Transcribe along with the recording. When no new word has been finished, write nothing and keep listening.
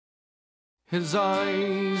His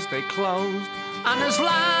eyes, they closed, and his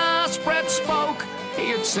last breath spoke. He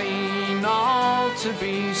had seen all to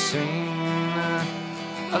be seen.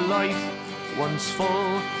 A life once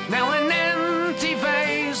full, now an empty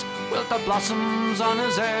vase, wilt the blossoms on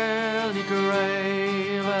his early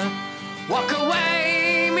grave. Walk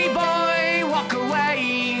away, me boy, walk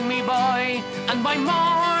away, me boy, and by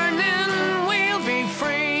morning we'll be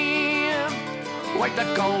free. Wipe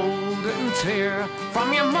that golden tear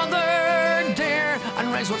from your mother dear,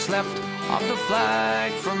 and raise what's left of the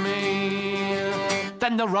flag for me.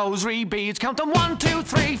 Then the rosary beads, counting 1, 2,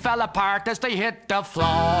 3, fell apart as they hit the floor. In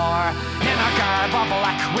our garb of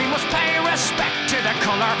black, we must pay respect to the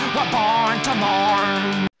color we're born to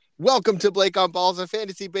mourn. Welcome to Blake on Balls, a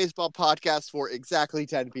fantasy baseball podcast for exactly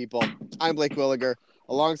 10 people. I'm Blake Williger,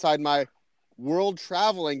 alongside my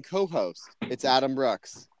world-traveling co-host. It's Adam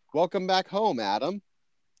Brooks. Welcome back home, Adam.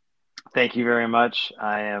 Thank you very much.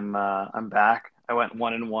 I'm back. I went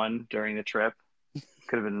 1-1 during the trip.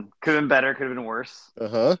 Could have been better. Could have been worse.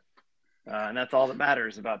 And that's all that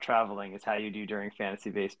matters about traveling is how you do during fantasy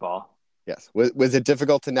baseball. Yes. Was it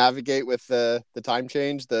difficult to navigate with the time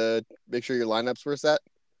change? Make sure your lineups were set.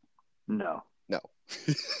 No.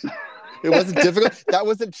 It wasn't difficult. That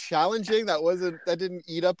wasn't challenging. That didn't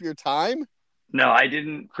eat up your time. No, I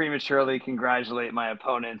didn't prematurely congratulate my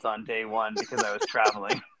opponents on day one because I was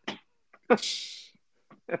traveling.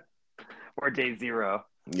 Or day zero.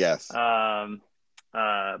 Yes. But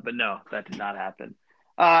no, that did not happen.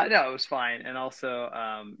 No, it was fine. And also,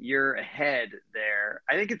 you're ahead there.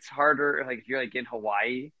 I think it's harder, like if you're like in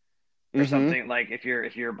Hawaii or something. Like if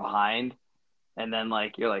you're behind, and then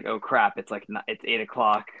like you're like, oh crap, it's 8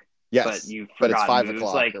 o'clock. Yes, but you but it's 5 moves.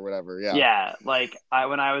 o'clock like, or whatever. Yeah. Yeah. Like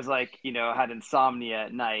when I was like, had insomnia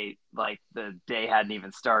at night, like the day hadn't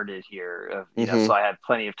even started here. So I had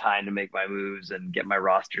plenty of time to make my moves and get my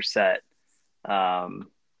roster set.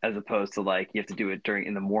 As opposed to like you have to do it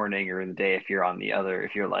in the morning or in the day if you're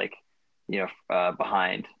like,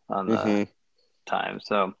 behind on the time.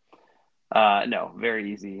 So, no,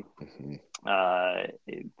 very easy.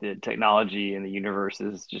 The technology in the universe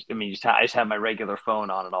is I just have my regular phone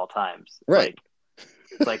on at all times. Right.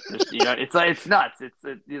 It's like it's nuts.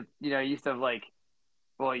 You used to have like,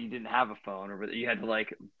 well, you didn't have a phone or you had to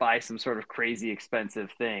like buy some sort of crazy expensive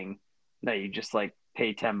thing. No, you just like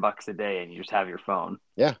pay $10 a day and you just have your phone.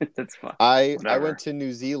 Yeah. That's fun. I went to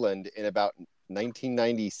New Zealand in about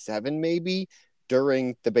 1997, maybe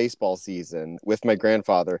during the baseball season with my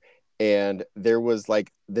grandfather. And there was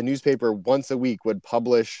like the newspaper once a week would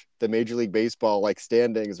publish the Major League Baseball like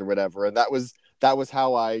standings or whatever. And that was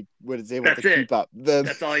how I was able to keep up.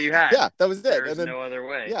 That's all you had. Yeah, that was it. There's no other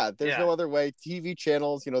way. Yeah, there's no other way. TV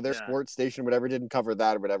channels, their sports station, whatever, didn't cover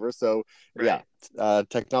that or whatever. So right.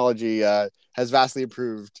 Technology has vastly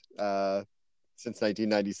improved since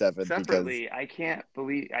 1997. Separately, I can't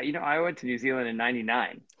believe, I went to New Zealand in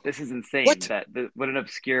 99. This is insane. What? What an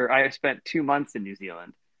obscure, I spent 2 months in New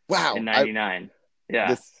Zealand. Wow. In 99.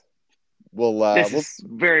 This is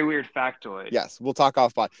very weird factoid. Yes, we'll talk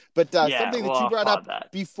off pod. But something that you brought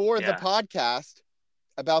up before the podcast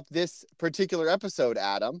about this particular episode,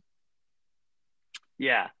 Adam.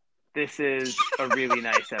 Yeah, this is a really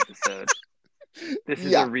nice episode. This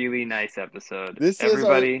is a really nice episode.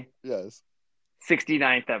 Everybody. Yes.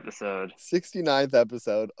 69th episode. 69th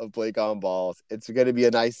episode of Blake on Balls. It's going to be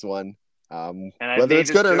a nice one. And whether it's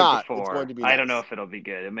good or not, it's going to be nice. I don't know if it'll be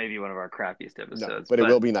good. It may be one of our crappiest episodes. No, but it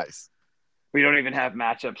will be nice. We don't even have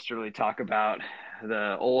matchups to really talk about.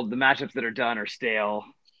 The matchups that are done are stale.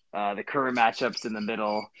 The current matchups in the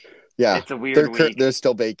middle. Yeah. It's a weird week. They're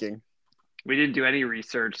still baking. We didn't do any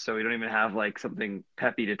research, so we don't even have like something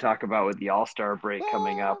peppy to talk about with the All-Star break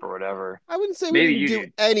coming up or whatever. I wouldn't say we didn't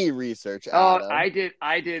do any research. Adam. I did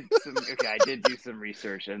some. Okay, I did do some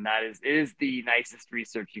research, and it is the nicest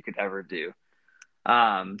research you could ever do.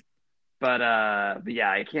 But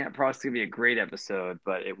yeah, I can't promise it's gonna be a great episode,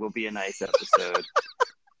 but it will be a nice episode.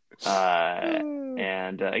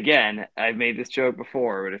 And again, I've made this joke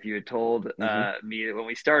before, but if you had told me that when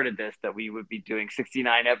we started this that we would be doing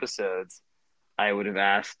 69 episodes, I would have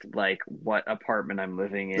asked like what apartment I'm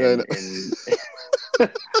living in.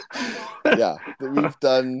 Yeah,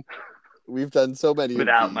 we've done so many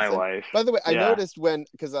without my wife. By the way, I noticed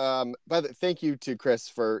thank you to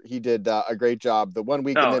Chris he did a great job the 1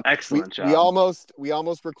 week. Oh, and then excellent job. We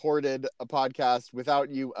almost recorded a podcast without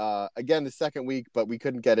you again the second week, but we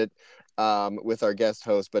couldn't get it with our guest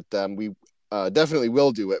host. But we definitely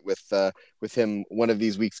will do it with him one of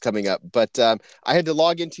these weeks coming up. But I had to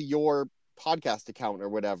log into your podcast account or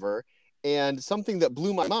whatever, and something that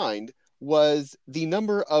blew my mind was the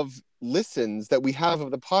number of listens that we have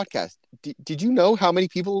of the podcast. did you know how many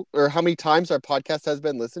people or how many times our podcast has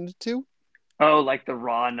been listened to? Oh, like the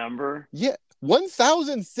raw number? Yeah,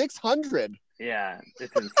 1,600. Yeah,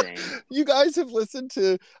 it's insane. You guys have listened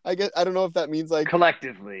to. I guess I don't know if that means like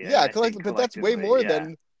Collectively, yeah, I think but that's way more yeah.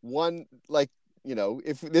 than one. Like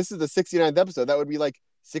if this is the 69th episode, that would be like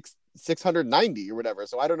 690 or whatever.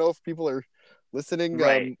 So I don't know if people are listening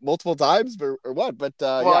Right. multiple times or what. But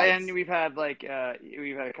Well, yeah, and we've had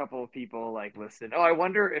a couple of people like listen. Oh, I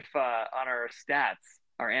wonder if on our stats,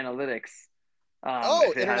 our analytics, oh,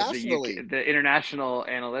 if it has internationally, the international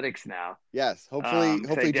analytics now. yes. 'Cause I Hopefully,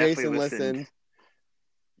 definitely Jason listened. listened.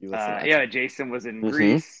 You listen, Yeah, Jason was in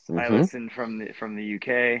Greece. Mm-hmm. I Mm-hmm. listened from the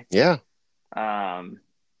UK. Yeah.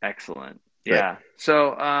 Excellent. Great. Yeah.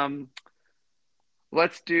 So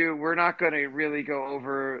we're not going to really go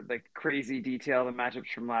over the crazy detail of the matchups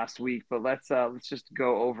from last week, but let's just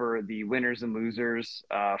go over the winners and losers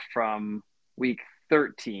from week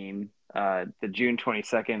 13, the June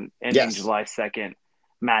 22nd ending Yes. July 2nd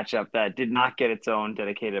matchup that did not get its own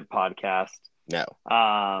dedicated podcast. No.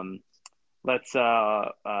 Let's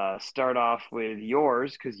start off with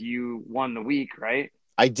yours because you won the week, right?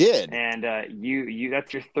 I did. And you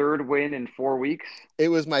that's your third win in 4 weeks. It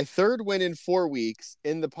was my third win in 4 weeks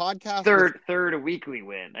in the podcast. Third weekly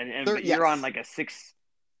win, and third, you're yes. on like a six.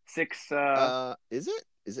 Is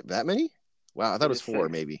it that many? Wow, I thought it was 4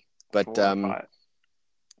 maybe, but 4 or 5.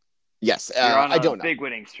 Yes, you're on I don't know. Big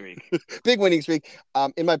winning streak. Big winning streak.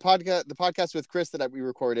 In my podcast, the podcast with Chris that we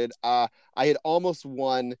recorded, I had almost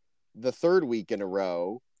won the third week in a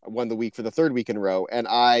row. I won the week for the third week in a row, and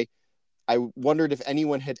I wondered if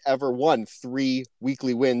anyone had ever won 3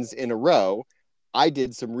 weekly wins in a row. I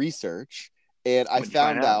did some research, and I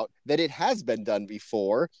found out that it has been done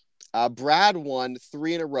before. Brad won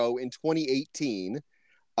 3 in a row in 2018,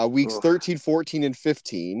 weeks 13, 14, and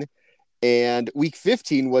 15. And week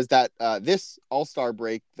 15 was that this All-Star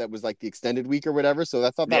break that was like the extended week or whatever. So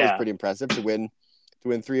I thought that was pretty impressive to win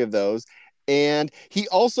 3 of those. And he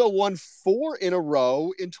also won 4 in a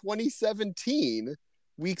row in 2017.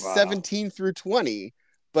 Weeks 17 through 20,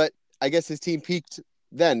 but I guess his team peaked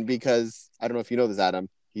then because I don't know if you know this, Adam.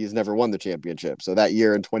 He's never won the championship. So that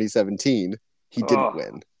year in 2017, he didn't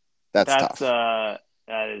win. That's tough.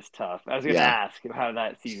 That is tough. I was going to ask how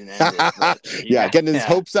that season ended. But getting his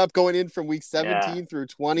hopes up going in from week 17 through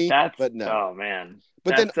 20. But no. Oh man.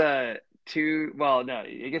 But that's then 2. Well, no,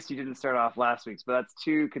 I guess you didn't start off last week's, but that's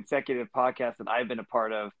 2 consecutive podcasts that I've been a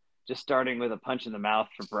part of. Just starting with a punch in the mouth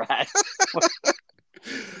for Brad.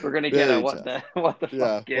 We're gonna get a what the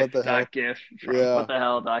fuck gif dot gif from what the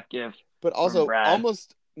hell dot gif. But also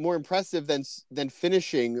almost more impressive than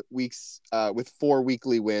finishing weeks with 4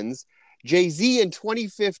 weekly wins. Jay-Z in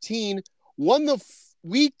 2015 won the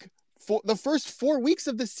first 4 weeks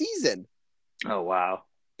of the season. Oh wow!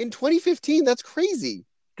 In 2015, that's crazy.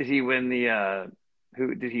 Did he win the?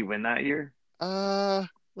 Who did he win that year?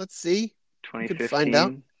 Let's see. 2015. Find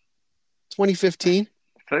out. 2015.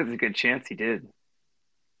 I feel like there's a good chance he did.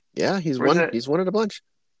 Yeah, he's won it a bunch.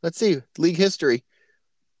 Let's see. League history.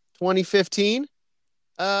 2015.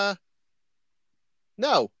 No,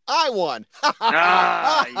 I won.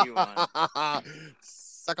 You won.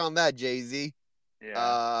 Suck on that, Jay-Z.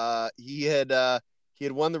 Yeah. He had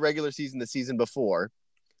won the regular season the season before.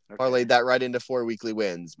 Okay. Parlayed that right into 4 weekly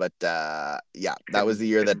wins, but that was the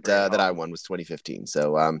year that I won, was 2015.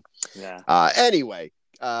 So anyway,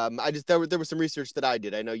 there was some research that I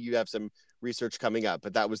did. I know you have some research coming up,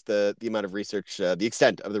 but that was the amount of research, the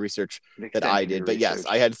extent of the research that I did. But yes,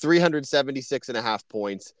 I had 376.5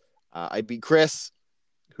 points. I beat Chris,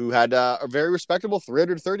 who had a very respectable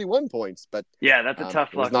 331 points. But yeah, that's a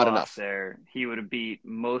tough luck not loss enough there. He would have beat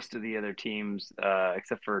most of the other teams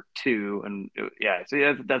except for 2, and that's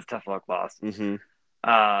a tough luck loss. Mm-hmm.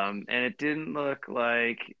 And it didn't look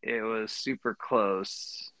like it was super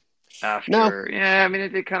close. After, I mean,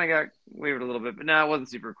 it kind of got wavered a little bit, but no, it wasn't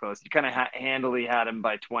super close. You kind of handily had him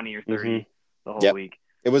by 20 or 30 the whole week.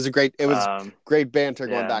 It was great banter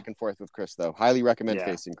going back and forth with Chris, though. Highly recommend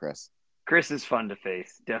facing Chris. Chris is fun to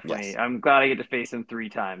face, definitely. Yes. I'm glad I get to face him 3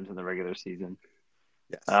 times in the regular season.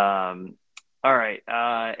 Yes. All right,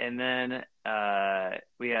 and then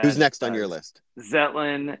we have who's next on your list?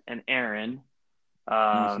 Zetlin and Aaron.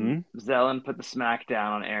 Zelen put the smack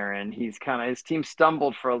down on Aaron. His team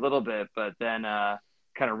stumbled for a little bit, but then kind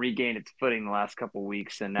of regained its footing the last couple of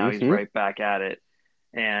weeks, and now he's right back at it.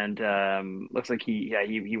 And looks like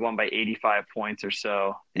he won by 85 points or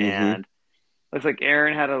so. And looks like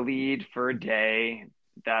Aaron had a lead for a day.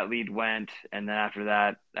 That lead went, and then after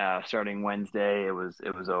that, starting Wednesday, it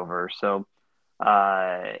was over. So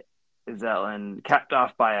Zetland, capped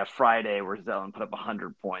off by a Friday where Zetland put up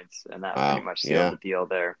 100 points, and that pretty much sealed the deal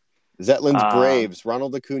there. Zetland's Braves,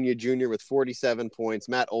 Ronald Acuna Jr. with 47 points,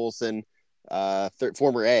 Matt Olson,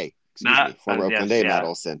 former Oakland A, Matt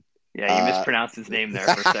Olson. Yeah, you mispronounced his name there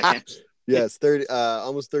for a second. Yes,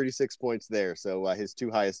 almost 36 points there. So his two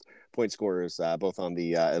highest point scorers, both on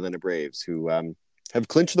the Atlanta Braves, who have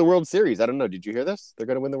clinched the World Series. I don't know. Did you hear this? They're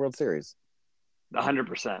going to win the World Series.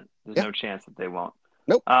 100%. There's no chance that they won't.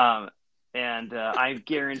 Nope. And I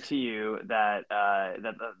guarantee you that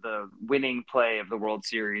the winning play of the World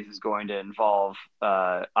Series is going to involve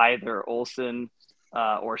either Olson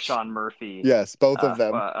or Sean Murphy. Yes, both of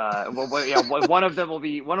them. One of them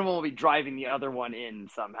will be driving the other one in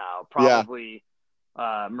somehow. Probably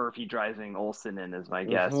Murphy driving Olson in is my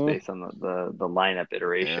guess based on the lineup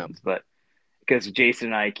iterations. Yeah. But because Jason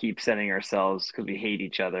and I keep sending ourselves, because we hate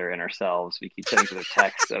each other and ourselves, we keep sending the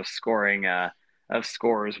text of scoring of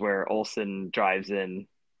scores where Olson drives in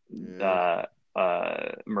Murphy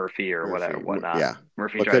or whatnot. Yeah,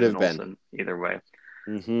 Murphy drives in Olson. Either way.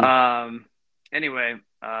 Mm-hmm. Anyway,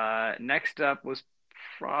 next up was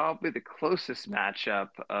probably the closest matchup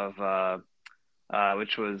of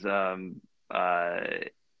which was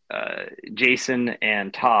Jason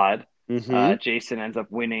and Todd. Mm-hmm. Jason ends up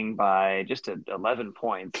winning by just 11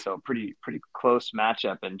 points, so pretty close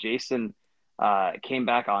matchup. And Jason came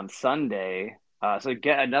back on Sunday, so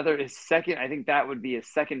get his second. I think that would be his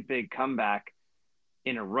second big comeback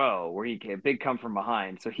in a row, where he came big come from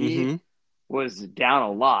behind. So he was down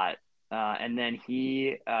a lot, and then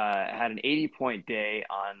he had an 80-point day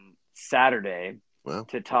on Saturday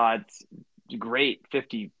to Todd's great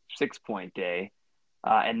 56-point day.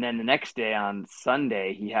 And then the next day on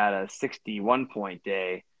Sunday, he had a 61-point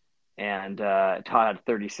day, and Todd had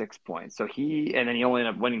 36 points. So and then he only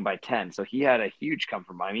ended up winning by 10. So he had a huge come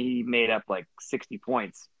from behind. I mean, he made up like 60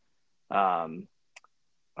 points, 50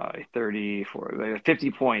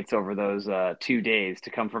 points over those 2 days to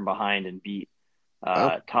come from behind and beat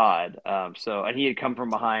Todd. And he had come from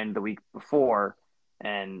behind the week before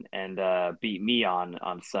and beat me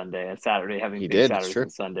on Sunday and Saturday, having big Saturdays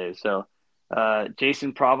and Sundays. So.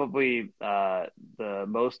 Jason probably the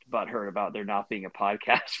most butthurt about there not being a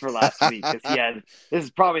podcast for last week, because this is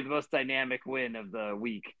probably the most dynamic win of the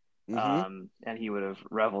week, and he would have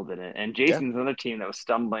reveled in it. And Jason's another team that was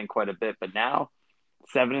stumbling quite a bit, but now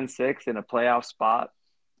 7-6 in a playoff spot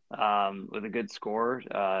with a good score,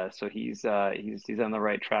 so he's on the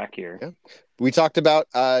right track here. Yeah. We talked about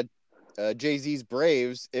Jay-Z's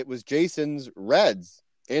Braves. It was Jason's Reds.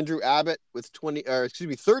 Andrew Abbott with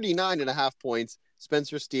 39.5 points.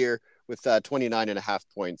 Spencer Steer with 29.5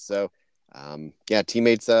 points. So,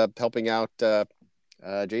 teammates helping out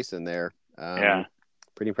Jason there.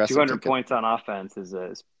 Pretty impressive. 200 points on offense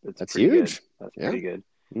that's huge. Good. That's pretty good.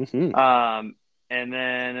 Mm-hmm. And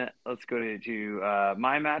then let's go to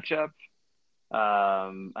my matchup.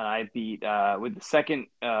 And I beat with the second.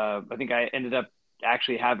 I think I ended up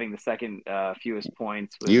actually having the second fewest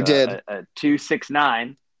points. With, you did a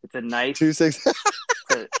 269. It's a nice 2-6.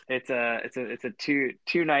 it's a too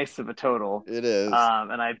nice of a total. It is.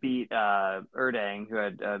 And I beat Erdang, who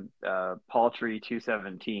had paltry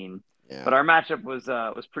 217. Yeah. But our matchup was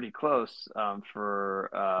pretty close.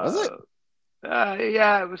 Was it?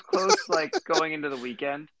 It was close. Like going into the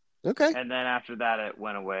weekend. Okay. And then after that, it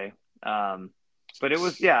went away. But it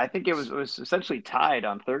was I think it was essentially tied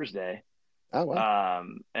on Thursday. Oh wow.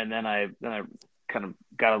 And then I kind of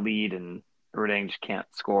got a lead, and Erdang just can't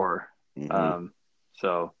score.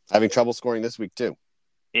 So having trouble scoring this week too.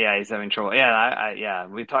 Yeah, he's having trouble. Yeah,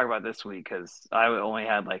 we talk about this week because I only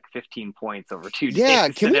had like 15 points over 2 days. Yeah,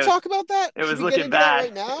 can we talk about that? It was looking bad.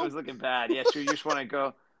 Right now? It was looking bad. Yeah, sure. You just want to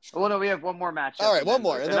go. Well, no, we have one more matchup. All right, one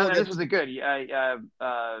more. And then this was a good.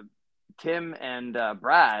 Tim and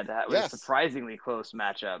Brad was a surprisingly close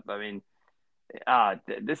matchup. I mean,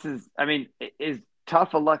 this is. I mean, as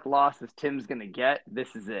tough a luck loss as Tim's going to get,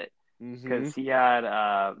 this is it, because he had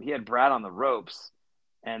Brad on the ropes.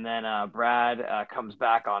 And then Brad comes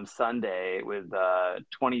back on Sunday with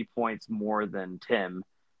 20 points more than Tim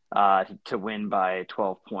to win by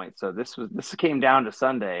 12 points. So this came down to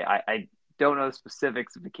Sunday. I don't know the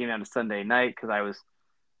specifics if it came down to Sunday night because I was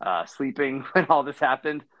sleeping when all this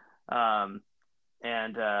happened. But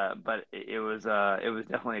it was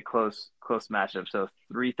definitely a close matchup. So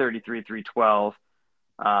 333-312.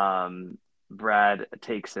 Brad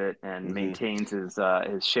takes it and maintains his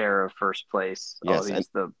share of first place. Yes, he's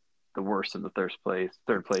the worst of the third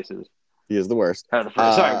places. He is the worst.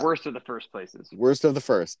 Worst of the first places. Worst of the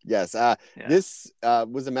first. Yes. This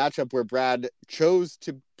was a matchup where Brad chose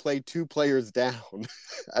to play 2 players down.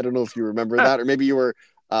 I don't know if you remember that, or maybe you were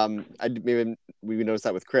Maybe we noticed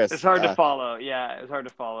that with Chris. It's hard to follow. Yeah, it's hard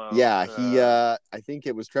to follow. Yeah, I think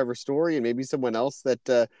it was Trevor Story and maybe someone else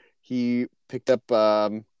that he picked up.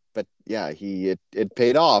 But yeah, it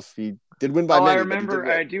paid off. He did win by I many. remember.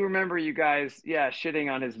 But I do remember you guys,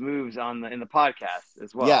 shitting on his moves in the podcast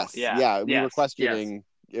as well. Yes, Yeah, we were questioning. Yes.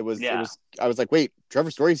 It was. I was like, wait, Trevor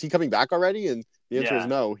Story, is he coming back already? And the answer is Yeah.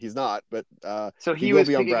 no, he's not. But So he he will was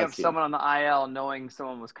be on picking up Brad's team. someone on the IL, knowing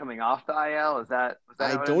someone was coming off the IL. Was that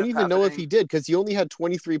I what don't ended up even know if happening? he did because he only had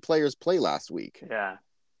 23 players play last week. Yeah,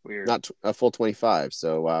 weird. Not a full 25.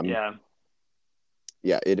 So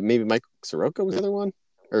it maybe Mike Soroka was the other one,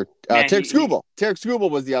 or Tarek Skubal. Tarek Skubal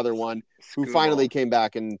was the other one who finally came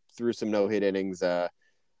back and threw some no-hit innings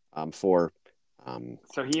for.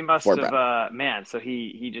 So he must have So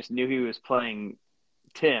he just knew he was playing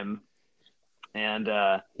Tim, and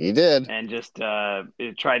he did, and just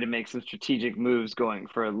tried to make some strategic moves going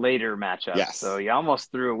for later matchups. Yes. So he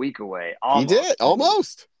almost threw a week away. He did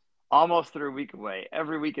almost threw a week away.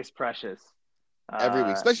 Every week is precious. Every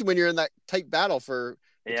week, especially when you're in that tight battle for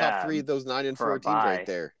the top three of those 9 and 4 teams right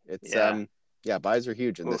there. It's buys are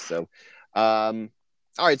huge in this. So, all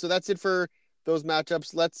right, so that's it for those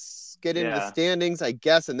matchups. Let's get into the standings, I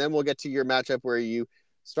guess, and then we'll get to your matchup where you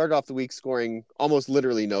started off the week scoring almost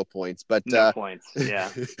literally no points. But no points,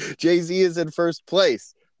 yeah. Jay-Z is in first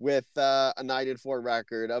place with a 9 and 4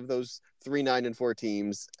 record. Of those 3 9 and 4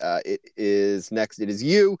 teams, it is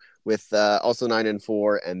you with also 9 and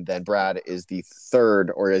 4, and then Brad is the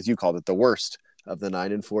third, or as you called it, the worst of the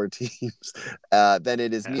 9 and 4 teams. Then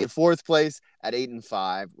it is me in fourth place at 8 and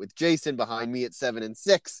 5, with Jason behind me at 7 and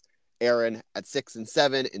 6, Aaron at 6 and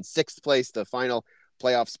 7 in sixth place, the final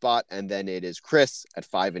playoff spot, and then it is Chris at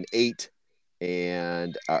 5 and 8,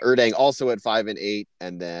 and Erdang also at 5 and 8,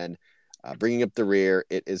 and then bringing up the rear,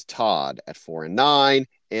 it is Todd at 4 and 9,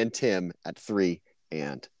 and Tim at 3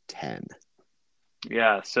 and 10.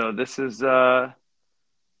 Yeah, so this is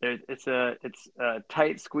it's a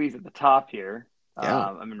tight squeeze at the top here.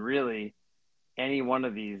 Yeah. I mean, really, any one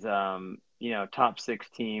of these top 6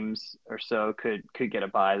 teams or so could get a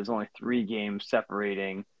bye. There's only 3 games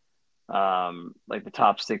separating like the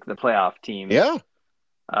top 6, the playoff teams. Yeah.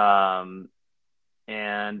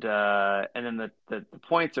 And then the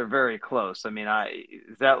points are very close. I mean,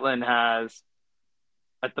 Zetlin has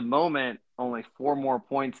at the moment only 4 more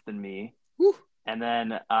points than me. Whew. And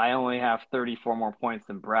then I only have 34 more points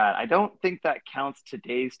than Brad. I don't think that counts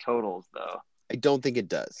today's totals, though. I don't think it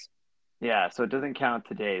does. Yeah, so it doesn't count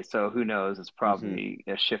today. So who knows? It's probably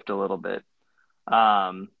a shift a little bit.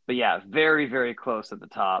 But yeah, very, very close at the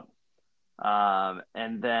top.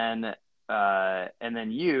 And then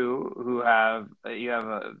you who have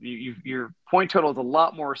your point total is a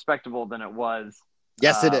lot more respectable than it was.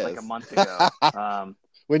 Yes, it is. Like a month ago.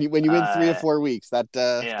 When you win 3 or 4 weeks,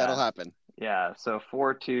 that'll happen. Yeah, so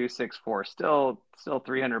 4-2-6-4, still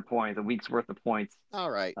 300 points, a week's worth of points. All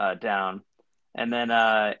right, down, and then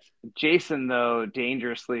Jason though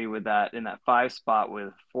dangerously with that in that 5 spot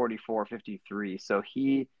with 44-53, so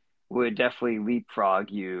he would definitely leapfrog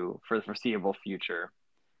you for the foreseeable future.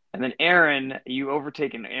 And then Aaron, you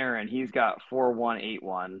overtaken Aaron. He's got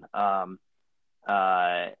 4-1-8-1,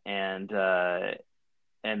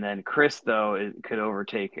 and then Chris though could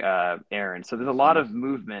overtake Aaron. So there's a lot of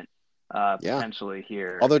movement. Potentially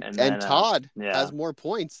here. Although Todd has more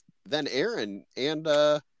points than Aaron and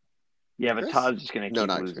but Chris? Todd's just gonna keep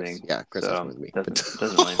losing. Chris. Yeah, Chris has more than me. Doesn't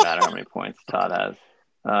really matter how many points Todd has.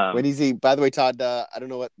 When is he? By the way, Todd, I don't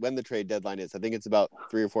know when the trade deadline is. I think it's about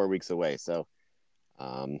 3 or 4 weeks away. So,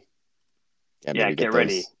 get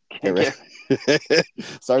ready.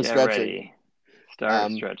 Start get stretching. Ready.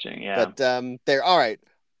 Start stretching. Yeah. But there. All right.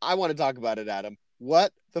 I want to talk about it, Adam.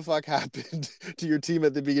 What the fuck happened to your team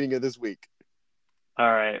at the beginning of this week?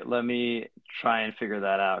 All right, let me try and figure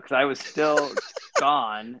that out because I was still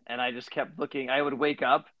gone and I just kept looking. I would wake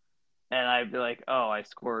up and I'd be like, "Oh, I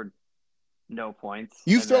scored no points."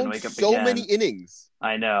 You've thrown so many innings.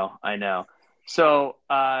 I know. So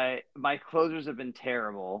my closers have been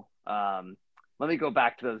terrible. Let me go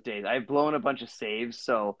back to those days. I've blown a bunch of saves,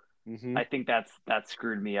 so I think that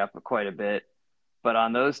screwed me up quite a bit. But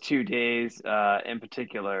on those 2 days in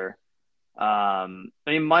particular, I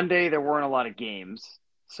mean, Monday there weren't a lot of games.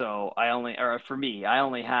 So I only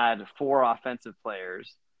had 4 offensive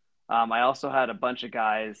players. I also had a bunch of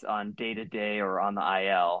guys on day-to-day or on the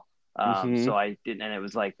IL. So I didn't, and it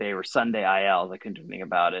was like they were Sunday ILs. I couldn't do anything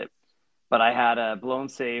about it. But I had a blown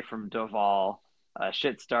save from Doval, a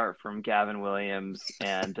shit start from Gavin Williams,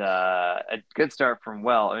 and a good start from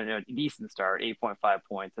a decent start, 8.5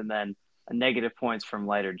 points, and then a negative points from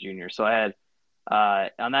Leiter Jr. So I had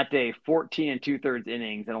On that day, 14 and 2/3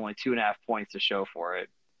 innings and only 2.5 points to show for it.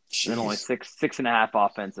 And then only Jeez. 6.5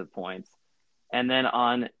 offensive points. And then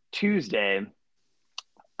on Tuesday,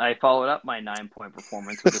 I followed up my 9-point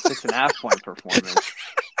performance with a 6.5-point performance.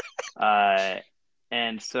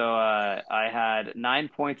 And so I had 9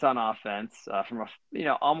 points on offense from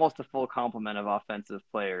almost a full complement of offensive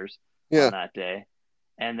players on that day,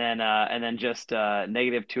 and then just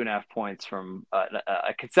negative 2.5 points from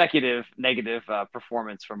a consecutive negative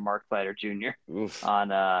performance from Mark Leiter Jr. Oof.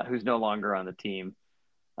 on who's no longer on the team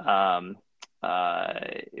for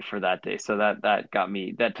that day. So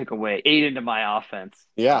that took away 8 into my offense.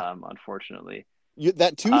 Unfortunately.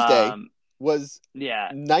 That Tuesday was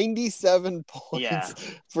 97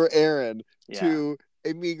 points for Aaron to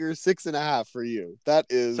a meager 6.5 for you. That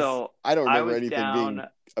is, so I don't remember anything being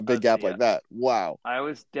a big gap like that. Wow. I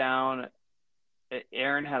was down.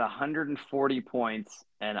 Aaron had 140 points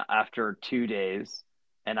and after 2 days,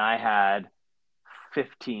 and I had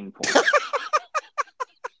 15 points.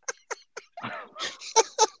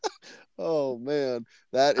 Oh man,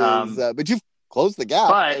 that is. But you've closed the gap.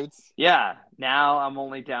 But now I'm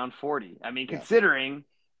only down 40. I mean, considering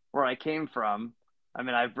where I came from, I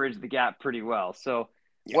mean, I've bridged the gap pretty well. So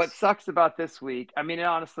what sucks about this week? I mean,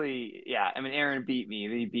 honestly, Aaron beat me.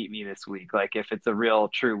 He beat me this week. Like, if it's a real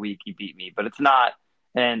true week, he beat me. But it's not.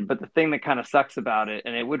 But the thing that kind of sucks about it,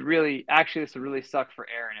 and this would really suck for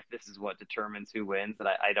Aaron if this is what determines who wins. And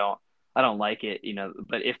I don't like it,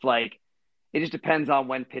 But if it just depends on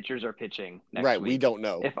when pitchers are pitching next week. We don't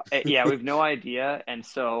know. We have no idea. And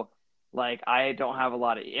so, I don't have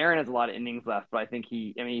Aaron has a lot of innings left, but I think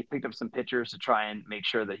he picked up some pitchers to try and make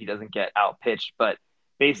sure that he doesn't get out-pitched. But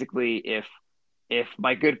basically, if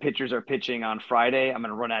my good pitchers are pitching on Friday, I'm going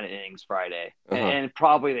to run out of innings Friday. And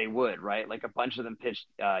probably they would, right? Like, a bunch of them pitched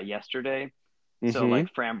yesterday. So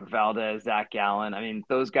Framber Valdez, Zach Gallen, I mean,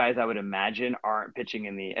 those guys I would imagine aren't pitching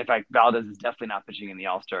in fact, Valdez is definitely not pitching in the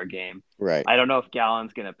All-Star game. Right. I don't know if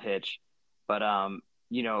Gallen's going to pitch, but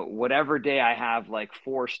whatever day I have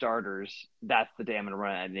 4 starters, that's the day I'm going to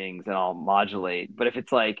run out of innings and I'll modulate. But if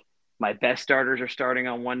it's my best starters are starting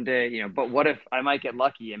on one day, but what if I might get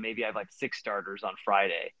lucky and maybe I have 6 starters on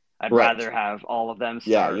Friday? I'd rather have all of them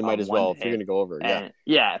start. Yeah, you might as well if you're going to go over. If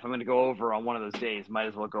I'm going to go over on one of those days, might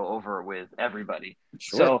as well go over with everybody.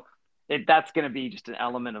 Sure. So that's going to be just an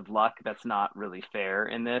element of luck that's not really fair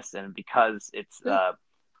in this, and because it's so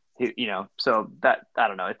that I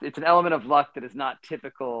don't know, it's an element of luck that is not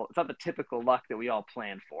typical. It's not the typical luck that we all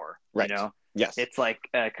plan for. Right. Yes. It's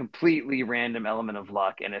a completely random element of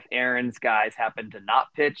luck, and if Aaron's guys happen to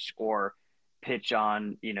not pitch or pitch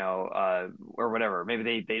on, or whatever.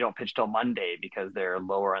 Maybe they don't pitch till Monday because they're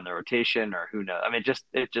lower on the rotation, or who knows. I mean,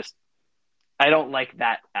 I don't like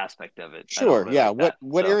that aspect of it. Sure. Really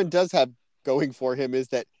what Aaron does have going for him is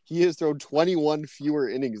that he has thrown 21 fewer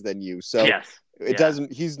innings than you. So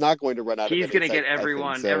he's not going to run out of innings. He's going to get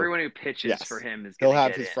everyone who pitches for him is going to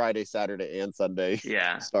have his Friday, Saturday, and Sunday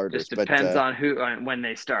starters. Just depends on when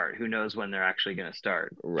they start. Who knows when they're actually going to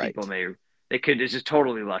start. Right. It's just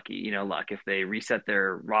totally lucky, luck if they reset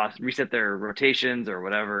their rotations or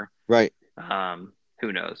whatever. Right.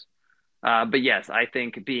 Who knows? But yes, I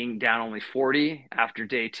think being down only 40 after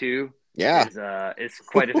day 2 is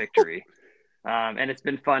quite a victory. And it's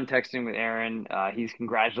been fun texting with Aaron. He's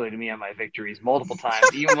congratulated me on my victories multiple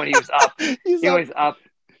times, even when he was up. He was up.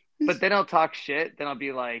 But then he'll talk shit. Then I'll be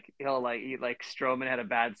Stroman had a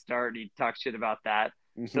bad start. And he talks shit about that.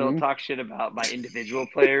 So he'll talk shit about my individual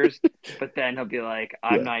players, but then he'll be like,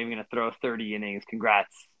 I'm not even going to throw 30 innings.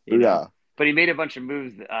 Congrats. You know? But he made a bunch of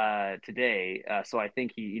moves today. So I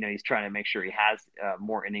think he's trying to make sure he has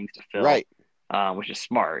more innings to fill, right? Which is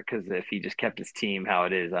smart, because if he just kept his team how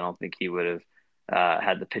it is, I don't think he would have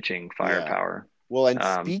had the pitching firepower. Well, and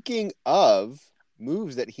speaking of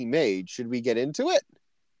moves that he made, should we get into it?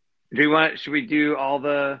 Should we do all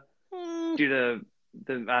the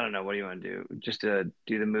I don't know. What do you want to do? Just to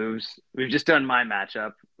do the moves? We've just done my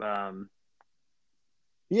matchup. All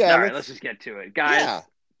right, let's just get to it, guys. Yeah.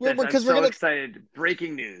 I'm so excited.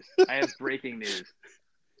 Breaking news. I have breaking news.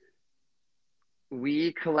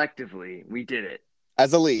 We collectively, we did it.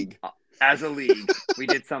 As a league. We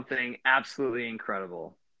did something absolutely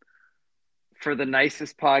incredible. For the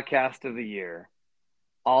nicest podcast of the year,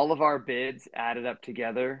 all of our bids added up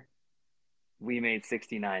together, we made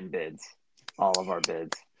 69 bids. All of our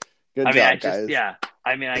bids. Good job, guys.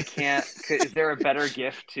 I can't. Is there a better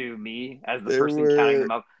gift to me as the person counting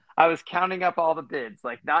them up? I was counting up all the bids,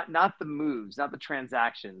 not the moves, not the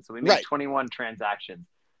transactions. So we made 21 transactions.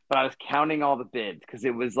 but I was counting all the bids because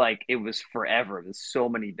it was forever. It was so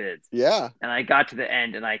many bids. Yeah. And I got to the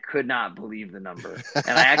end and I could not believe the number.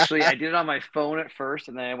 And I did it on my phone at first,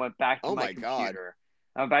 and then I went back to my computer. God.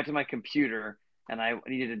 I went back to my computer and I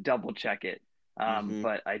needed to double check it.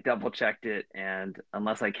 But I double checked it, and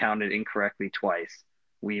unless I counted incorrectly twice,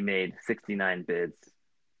 we made 69 bids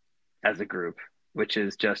as a group, which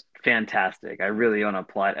is just fantastic. I really want to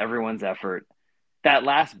applaud everyone's effort. That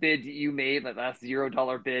last bid you made, that last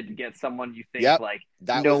 $0 bid to get someone you think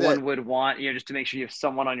no one would want, just to make sure you have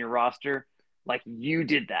someone on your roster, like you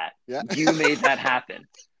did that. Yeah. You made that happen.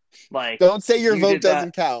 Like, don't say your vote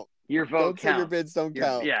doesn't count. Your vote counts. Don't say your bids don't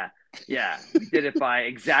count. Yeah. We did it by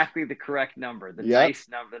exactly the correct number, the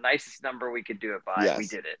the nicest number we could do it by. Yes. We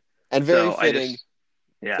did it. And very fitting.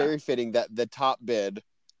 Very fitting that the top bid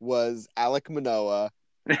was Alec Manoa,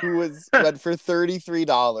 who went for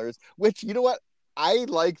 $33, which, you know what? I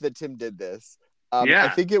like that Tim did this. I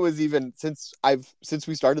think it was even since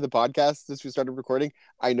we started the podcast, since we started recording,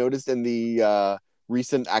 I noticed in the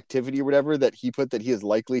recent activity or whatever that he put that he is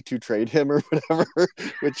likely to trade him or whatever,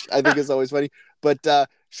 which I think is always funny. But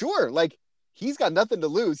sure, like, he's got nothing to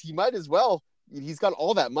lose. He might as well. He's got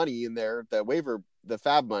all that money in there, the waiver, the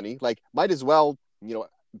fab money. Like, might as well,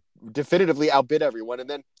 definitively outbid everyone. And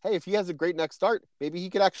then, hey, if he has a great next start, maybe he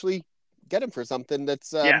could actually get him for something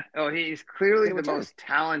that's he's clearly the most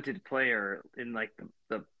talented player in like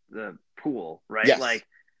the pool, right? Yes. Like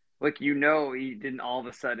he didn't all of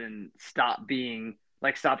a sudden stop having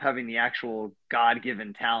the actual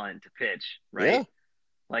God-given talent to pitch, right? Yeah.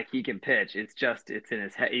 Like, he can pitch. It's in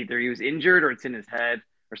his head. Either he was injured or it's in his head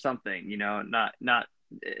or something, not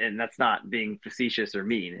and that's not being facetious or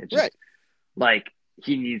mean. It's just like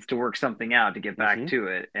he needs to work something out to get back to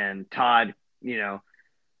it. And Todd,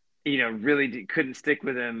 really couldn't stick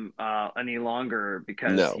with him any longer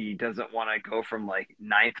because he doesn't want to go from like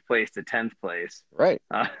 9th place to 10th place. Right.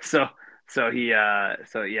 But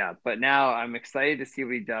now I'm excited to see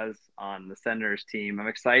what he does on the Senators team. I'm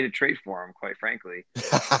excited to trade for him, quite frankly.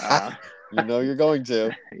 You're going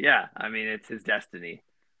to. Yeah. I mean, it's his destiny.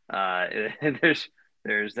 There's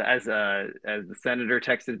as the Senator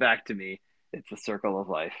texted back to me, it's a circle of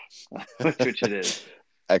life, which it is.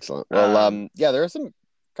 Excellent. Well, there are some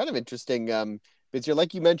kind of interesting bits here.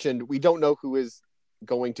 Like you mentioned, we don't know who is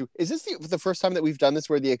going to. Is this the first time that we've done this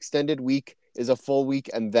where the extended week is a full week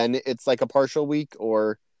and then it's like a partial week?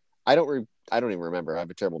 Or I don't even remember. I have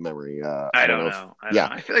a terrible memory. I don't know.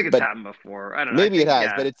 I feel like it's happened before. I don't know. Maybe it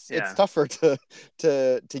has, but it's tougher to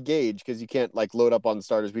gauge because you can't like load up on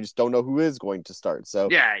starters. We just don't know who is going to start. So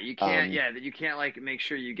you can't. You can't like make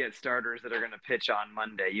sure you get starters that are going to pitch on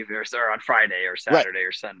Monday, or on Friday or Saturday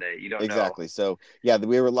or Sunday. You don't know exactly. So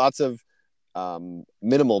we were lots of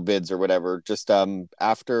minimal bids or whatever. Just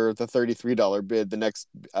after the $33 bid, the next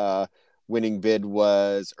winning bid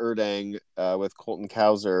was Erdang with Colton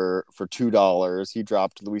Cowser for $2. He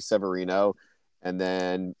dropped Luis Severino, and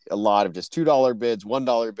then a lot of just $2 bids,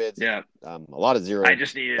 $1 bids. Yeah, a lot of zero. I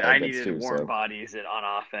needed warm bodies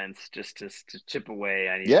on offense just to chip away.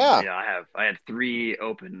 I had 3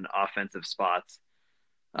 open offensive spots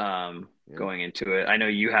going into it. I know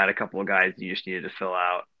you had a couple of guys you just needed to fill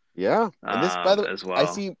out. Yeah, and this, by the way, as well. I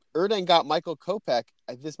see Erdang got Michael Kopech.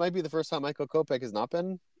 This might be the first time Michael Kopech has not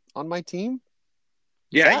been on my team.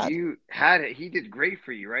 Yeah, you had it. He did great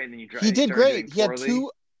for you, right? And then he did great. He had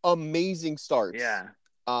 2 amazing starts. Yeah.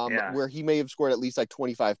 Where he may have scored at least like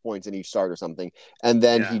 25 points in each start or something, and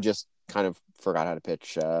then he just kind of forgot how to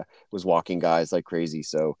pitch. Was walking guys like crazy.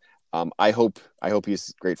 So I hope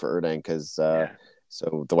he's great for Erdang because so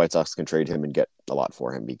the White Sox can trade him and get a lot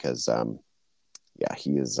for him because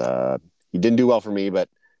he is he didn't do well for me, but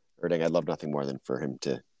Erdang, I'd love nothing more than for him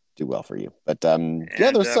to do well for you. But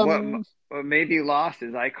there's some. What maybe lost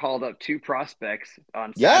is I called up 2 prospects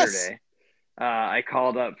on Saturday. I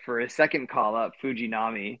called up for his second call up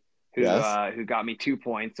Fujinami, who got me 2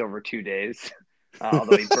 points over 2 days,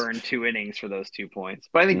 although he burned 2 innings for those 2 points.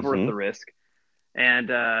 But I think worth the risk. And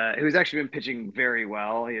who's actually been pitching very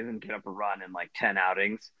well. He hasn't get up a run in like 10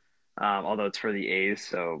 outings, although it's for the A's,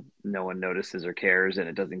 so no one notices or cares, and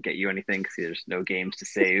it doesn't get you anything because there's no games to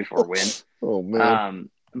save or win. Oh man!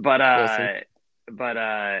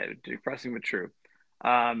 Depressing but true.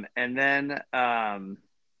 And then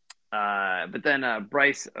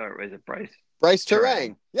Bryce, or is it Bryce? Bryce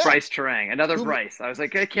Terang. Yeah. Bryce Terang. Another Bryce. I was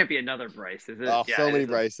like, it can't be another Bryce, is it? Oh, so many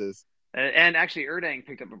Bryces. And actually, Erdang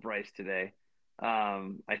picked up a Bryce today,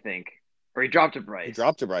 I think. Or he dropped a Bryce. He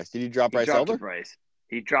dropped a Bryce. Did he drop Bryce Elder?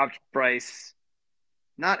 He dropped Bryce,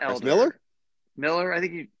 not Elder. Miller? Miller, I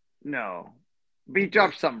think no. But he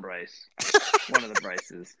dropped some Bryce. One of the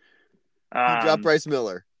Bryces. He dropped Bryce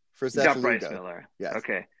Miller. for You got Bryce Cephalugo. Miller. Yes.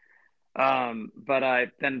 Okay.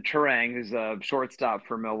 But then Terang, who's a shortstop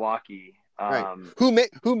for Milwaukee. Right. Who made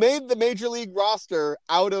the major league roster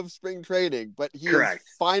out of spring training, but he is Correct.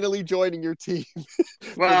 finally joining your team for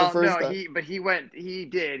the Well, first no, time. he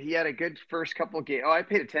had a good first couple of games. Oh, I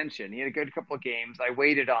paid attention. He had a good couple of games. I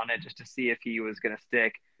waited on it just to see if he was going to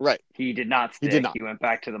stick. Right. He did not stick. He did not. He went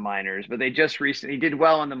back to the minors, but they just recently, he did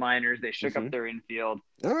well in the minors. They shook up their infield.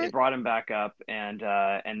 All They right. brought him back up, and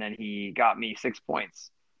then he got me 6 points.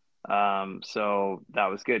 So that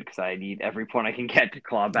was good because I need every point I can get to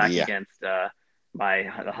claw back against my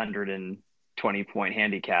 120-point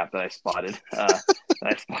handicap that I spotted.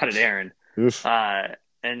 Aaron.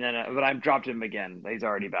 And then, but I dropped him again. He's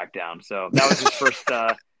already back down. So that was his first.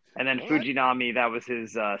 And then Fujinami, that was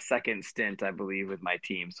his second stint, I believe, with my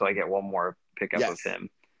team. So I get one more pickup of him.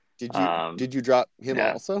 Did you drop him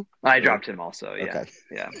also? I dropped him also. Yeah. Okay.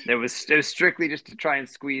 Yeah. It was strictly just to try and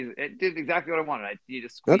squeeze. It did exactly what I wanted. I needed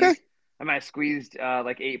to squeeze. Okay. I squeezed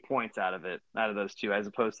like 8 points out of those two, as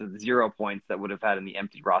opposed to the 0 points that would have had in the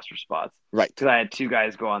empty roster spots. Right. Because I had 2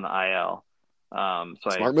 guys go on the IL. So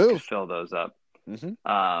Smart I move. could fill those up.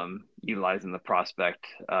 Utilizing the prospect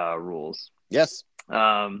rules. Yes.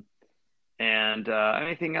 And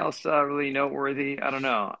anything else really noteworthy? I don't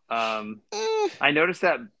know. I noticed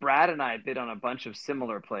that Brad and I bid on a bunch of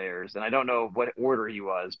similar players, and I don't know what order he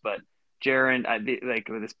was, but Jaron,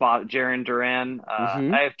 with this spot, Jaron Duran.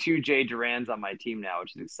 I have 2 Jay Durans on my team now,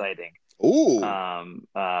 which is exciting. Ooh.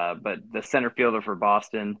 But the center fielder for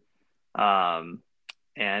Boston.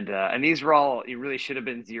 And these were all, it really should have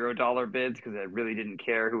been $0 bids because I really didn't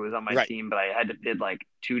care who was on my team, but I had to bid like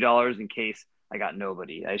 $2 in case I got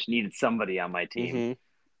nobody. I just needed somebody on my team.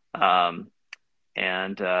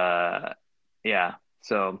 Yeah.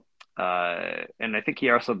 So, and I think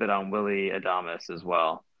he also bid on Willie Adames as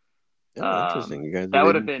well. Interesting. You guys that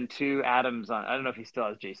would have been 2 Adams on. I don't know if he still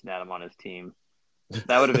has Jason Adam on his team.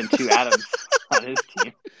 That would have been 2 Adams on his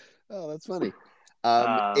team. Oh, that's funny.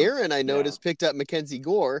 Aaron, I noticed, picked up Mackenzie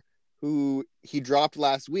Gore, who he dropped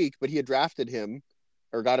last week, but he had drafted him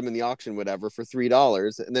or got him in the auction, whatever, for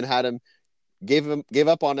 $3, and then gave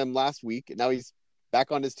up on him last week, and now he's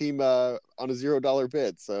back on his team on a $0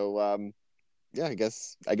 bid. So I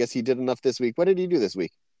guess he did enough this week. What did he do this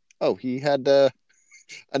week? Oh, he had a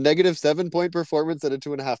negative 7-point performance and a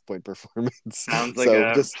 2.5-point performance. Sounds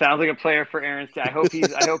like a player for Aaron. I hope he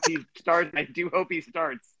starts. I do hope he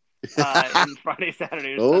starts in Friday,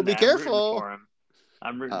 Saturday. Oh, Sunday. be careful.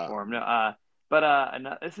 I'm rooting for him. No,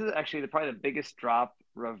 but this is actually probably the biggest drop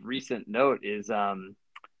of recent note is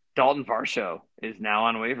Dalton Varsho is now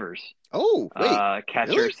on waivers. Oh, wait.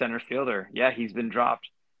 Catcher, really? Center fielder. Yeah, he's been dropped,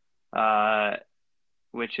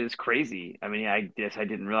 which is crazy. I mean, I guess I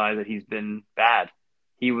didn't realize that he's been bad.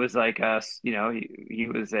 He was like he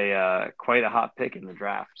was quite a hot pick in the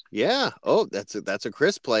draft. Yeah. Oh, that's a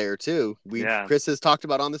Chris player too. Chris has talked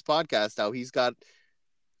about on this podcast how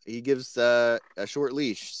he gives a short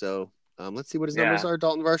leash. So let's see what his numbers are.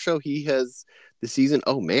 Dalton Varsho. He has the season.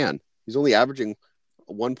 Oh man, he's only averaging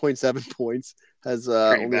 1.7 points. Has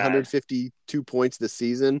only 152 points this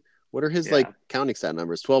season. What are his counting stat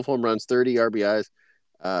numbers? 12 home runs, 30 RBIs,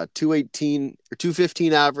 218 or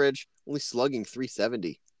 215 average. Only slugging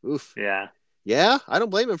 370. Oof. Yeah. Yeah, I don't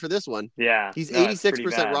blame him for this one. Yeah. He's 86%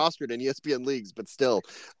 rostered in ESPN leagues, but still.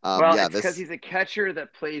 It's because he's a catcher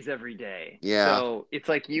that plays every day. Yeah. So it's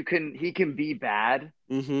like he can be bad.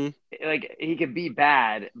 Mm-hmm. Like he can be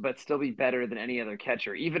bad, but still be better than any other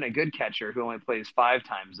catcher. Even a good catcher who only plays 5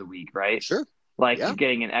 times a week, right? Sure. Like you're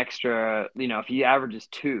getting an extra, if he averages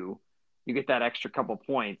 2, you get that extra couple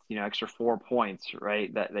points, extra 4 points,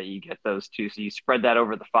 right? That you get those 2. So you spread that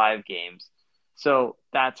over the 5 games. So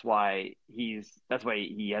that's why he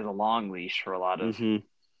has a long leash for a lot of people,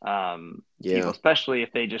 especially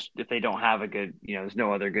if they don't have a good, there's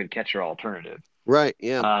no other good catcher alternative. Right.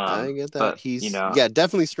 Yeah. I get that. But, he's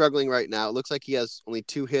definitely struggling right now. It looks like he has only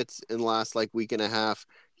 2 hits in the last week and a half.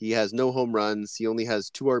 He has no home runs. He only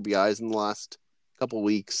has 2 RBIs in the last couple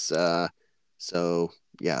weeks. This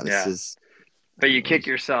is. But you kick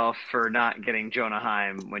yourself for not getting Jonah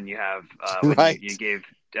Heim when you have you gave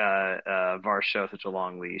Varsho such a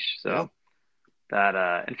long leash. So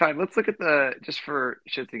that in fact, let's look at just for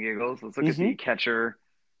shits and giggles. Let's look at the catcher.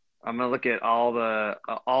 I'm gonna look at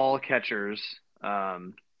all catchers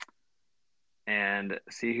and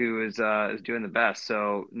see who is doing the best.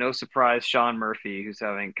 So no surprise, Sean Murphy, who's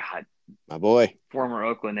having my boy, former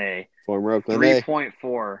Oakland A,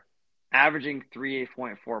 3.4. Averaging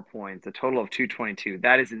 3.4 points, a total of 222.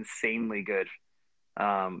 That is insanely good.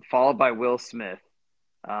 Followed by Will Smith,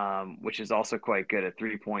 which is also quite good at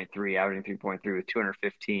 3.3, averaging 3.3 with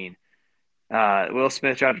 215. Will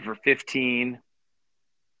Smith drafted for 15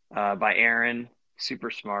 by Aaron,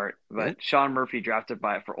 super smart. Yeah. But Sean Murphy drafted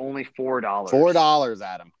for only $4. $4,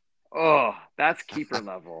 Adam. Oh, that's keeper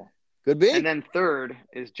level. Could be. And then third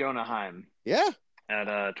is Jonah Heim. Yeah. At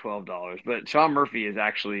 $12. But Sean Murphy is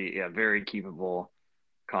actually a very keepable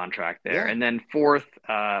contract there. Yeah. And then fourth,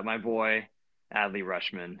 my boy Adley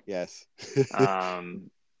Rushman. Yes.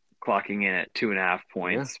 Clocking in at 2.5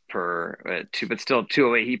 points per two, but still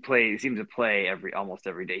 208. He seems to play almost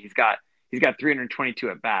every day. He's got 322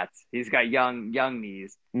 at bats. He's got young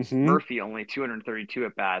knees. Mm-hmm. Murphy only 232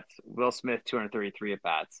 at bats. Will Smith 233 at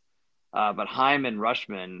bats. But Heim and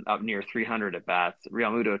Rushman up near 300 at bats.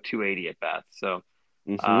 Real Muto 280 at bats. So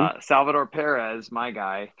Salvador Perez, my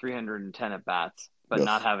guy, 310 at bats, but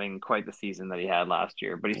not having quite the season that he had last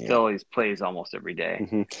year. But he plays almost every day.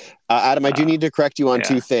 Mm-hmm. Adam, I do need to correct you on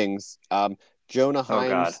two things. Jonah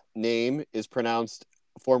Heim's name is pronounced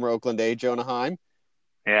former Oakland A Jonah Heim.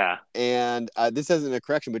 Yeah. And this isn't a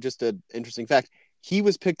correction, but just an interesting fact. He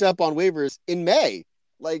was picked up on waivers in May.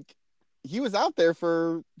 Like, he was out there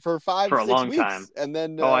for 5 a 6 long weeks. Time. And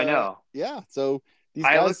then I know. Yeah. So these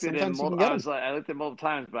I guys looked at him. I looked at him multiple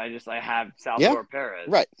times, but I have Salvador Perez.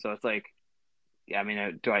 Right. So it's like, I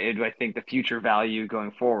mean, do I think the future value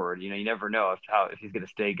going forward? You never know if he's going to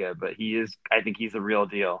stay good, but I think he's the real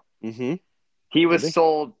deal. Mm-hmm. He was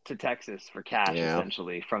sold to Texas for cash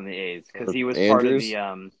essentially from the A's because he was part of the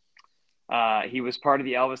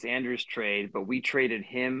Elvis Andrus trade, but we traded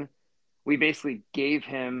him. We basically gave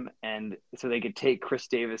him so they could take Chris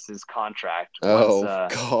Davis's contract.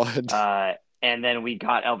 God. And then we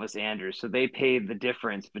got Elvis Andrus. So they paid the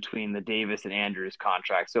difference between the Davis and Andrus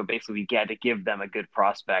contract. So basically we had to give them a good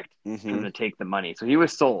prospect for them to take the money. So he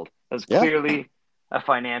was sold. It was clearly a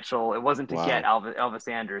financial. It wasn't to get Elvis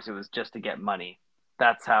Andrus. It was just to get money.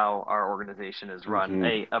 That's how our organization is run.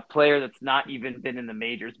 A player that's not even been in the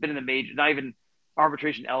majors, not even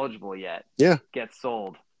arbitration eligible yet, gets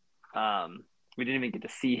sold. We didn't even get to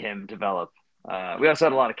see him develop. We also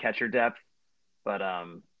had a lot of catcher depth, but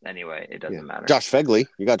anyway, it doesn't matter. Josh Fegley.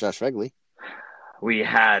 You got Josh Fegley. We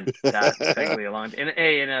had that Fegley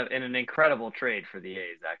in an incredible trade for the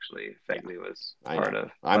A's. Actually, Fegley was part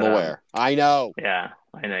of. I'm aware. I know. Yeah,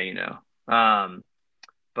 I know you know.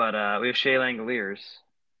 But we have Shea Langoliers.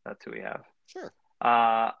 That's who we have. Sure.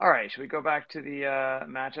 All right. Should we go back to the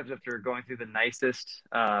matchups after going through the nicest?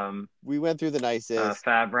 We went through the nicest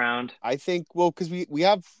fab round. I think. Well, because you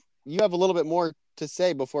have a little bit more to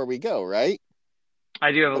say before we go, right?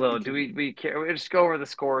 I do have a little. Do we care? We'll just go over the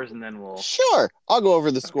scores and then we'll. Sure, I'll go over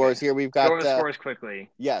the scores here. We've got go over the scores quickly.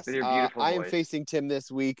 Yes, with your beautiful I am facing Tim this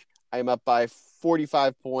week. I am up by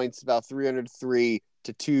 45 points, about 303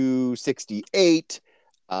 to 268.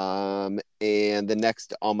 And the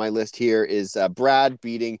next on my list here is Brad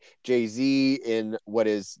beating Jay-Z in what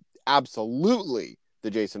is absolutely the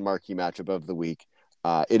Jason Markey matchup of the week.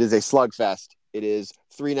 It is a slugfest. It is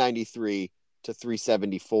 393 to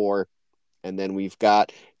 374. And then we've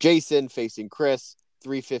got Jason facing Chris,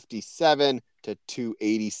 357 to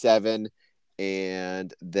 287.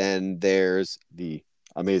 And then there's the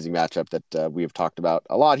amazing matchup that we have talked about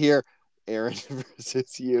a lot here. Aaron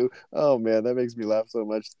versus you. Oh, man, that makes me laugh so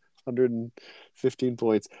much. 115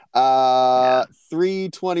 points.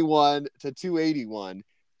 321 to 281.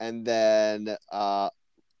 And then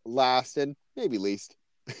last and maybe least,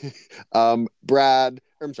 Todd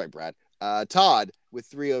with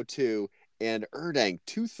 302 and Erdang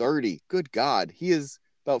 230. Good God. He is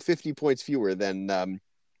about 50 points fewer than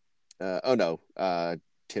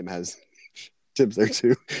Tim's there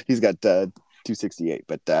too. He's got 268,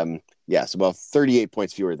 but so about 38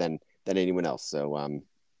 points fewer than anyone else. So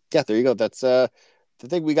there you go. That's the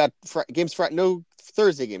thing. We got games no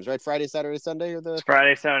Thursday games, right? Friday, Saturday, Sunday, or It's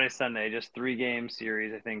Friday, Saturday, Sunday. Just 3-game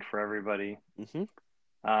series, I think, for everybody.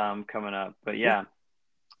 Coming up, but yeah.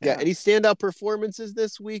 Any standout performances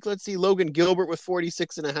this week? Let's see. Logan Gilbert with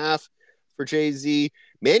 46.5 for Jay-Z.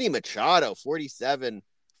 Manny Machado 47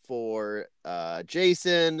 for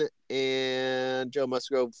Jason, and Joe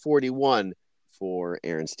Musgrove 41 for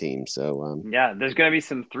Aaron's team. So there's going to be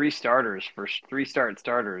some 3-start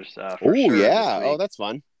starters. Oh, that's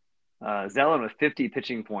fun. Zellin with 50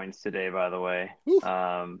 pitching points today, by the way.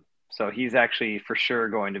 So he's actually for sure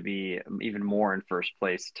going to be even more in first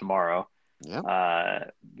place tomorrow.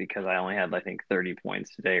 Because I only had, I think, 30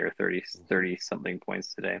 points today, or 30 something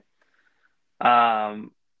points today. All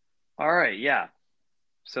right. Yeah.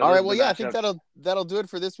 So All those right. are the Well, yeah, I think matchups. that'll do it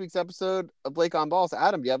for this week's episode of Blake on Balls.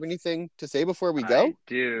 Adam, do you have anything to say before we go? I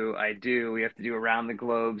do. I do. We have to do around the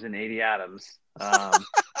globes in 80 atoms,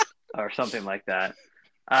 or something like that.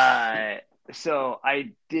 Uh, so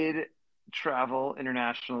I did travel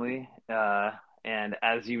internationally, and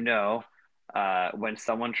as you know, when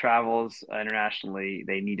someone travels internationally,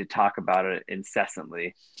 they need to talk about it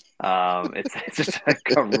incessantly. It's just like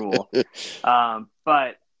a rule.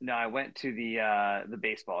 But no, I went to the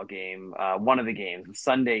baseball game, one of the games, the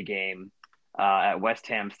Sunday game, at West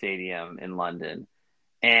Ham Stadium in London,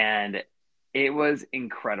 and it was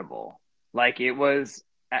incredible. Like it was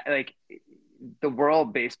like the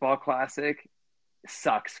World Baseball Classic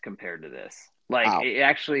sucks compared to this. Like Wow. it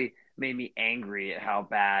actually made me angry at how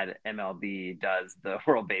bad MLB does the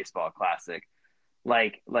World Baseball Classic.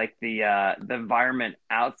 The environment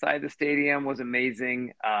outside the stadium was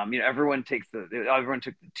amazing. Everyone took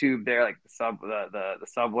the tube there, like the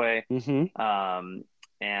subway. Mm-hmm. Um,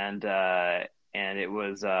 and it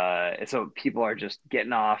was so people are just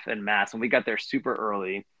getting off en masse, and we got there super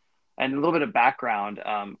early. And a little bit of background: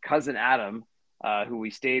 cousin Adam, who we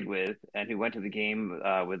stayed with and who went to the game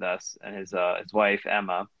with us, and his wife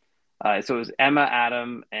Emma. So it was Emma,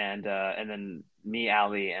 Adam, and then me,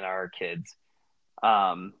 Allie, and our kids.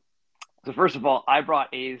 Um, so first of all, I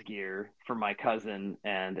brought A's gear for my cousin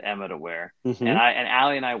and Emma to wear, Mm-hmm. and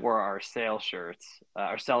Allie and I wore our sell shirts,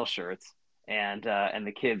 and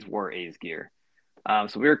the kids wore A's gear.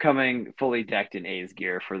 So we were coming fully decked in A's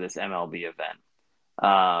gear for this MLB event.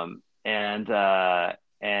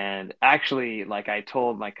 And actually, like I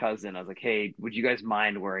told my cousin, I was like, "Hey, would you guys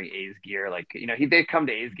mind wearing A's gear?" Like, they've come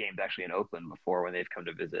to A's games actually in Oakland before when they've come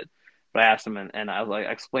to visit. But I asked him, and I was like,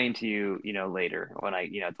 "I explain to you, later when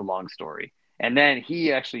it's a long story." And then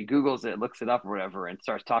he actually Googles it, looks it up or whatever, and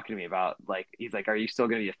starts talking to me about like he's like, "Are you still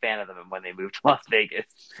going to be a fan of them?" And when they moved to Las Vegas,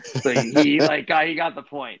 so he got the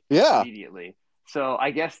point Yeah. immediately. So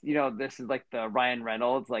I guess this is like the Ryan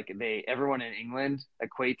Reynolds. Like everyone in England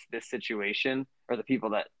equates this situation, or the people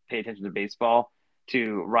that pay attention to baseball,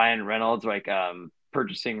 to Ryan Reynolds, like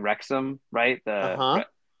purchasing Wrexham, right? Uh-huh.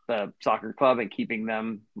 The soccer club, and keeping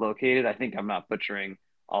them located. I think I'm not butchering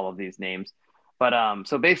all of these names, but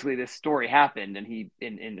so basically this story happened, and he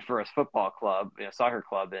in for a football club, soccer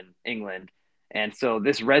club in England. And so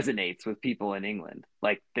this resonates with people in England.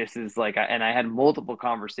 Like this is like, and I had multiple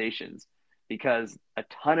conversations because a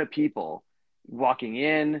ton of people walking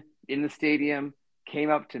in the stadium came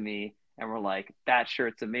up to me and were like, "That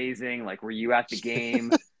shirt's amazing. Like, were you at the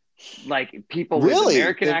game?" Like people with Really?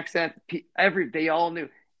 American accent, they all knew.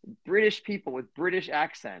 British people with British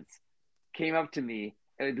accents came up to me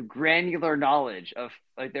with granular knowledge of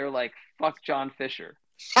like they're like, "Fuck John Fisher."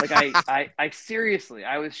 Like I seriously,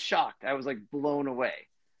 I was shocked. I was like blown away.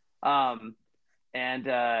 Um, and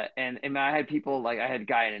I had people like I had a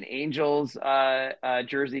guy in an Angels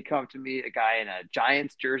jersey come up to me, a guy in a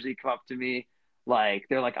Giants jersey come up to me. Like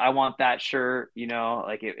they're like, "I want that shirt,"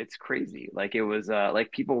 like it's crazy. Like it was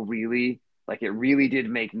like people really like it really did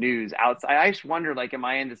make news outside. I just wonder, like, am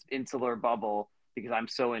I in this insular bubble because I'm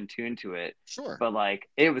so in tune to it? Sure. But like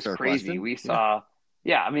it was Fair crazy. question. We Yeah. saw,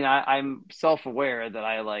 yeah, I mean, I'm self-aware that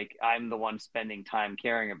I'm the one spending time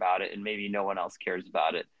caring about it, and maybe no one else cares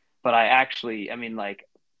about it. But I mean, like,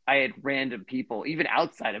 I had random people, even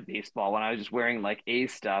outside of baseball, when I was just wearing like A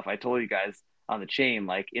stuff. I told you guys on the chain,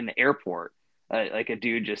 like in the airport, like a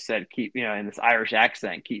dude just said, keep, in this Irish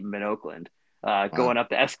accent, keep him in Oakland, Wow. going up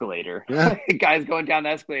the escalator. Yeah. Guys going down the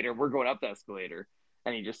escalator, we're going up the escalator.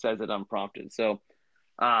 And he just says it unprompted. So,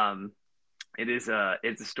 um, it's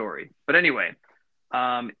a story. But anyway,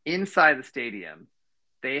 inside the stadium,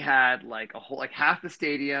 they had like a whole like half the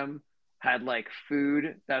stadium had like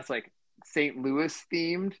food that's like St. Louis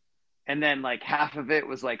themed, and then like half of it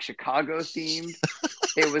was like Chicago themed.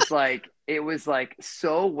 It was like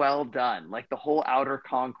so well done. Like the whole outer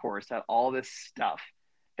concourse had all this stuff.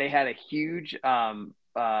 They had a huge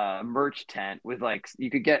merch tent with like you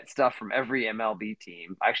could get stuff from every MLB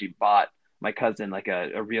team. I actually bought my cousin like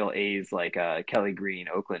a real A's like Kelly Green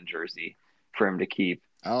Oakland jersey for him to keep.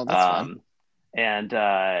 Oh, that's fun. And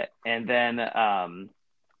then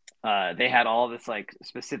they had all this like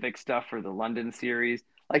specific stuff for the London series.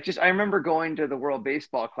 Like just I remember going to the World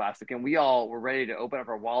Baseball Classic, and we all were ready to open up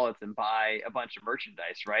our wallets and buy a bunch of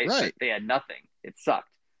merchandise, right? But Right. they had nothing. It sucked.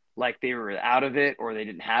 Like they were out of it, or they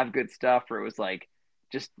didn't have good stuff, or it was like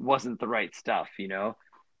just wasn't the right stuff.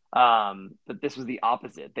 But this was the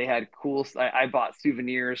opposite. They had cool. I bought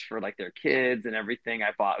souvenirs for like their kids and everything.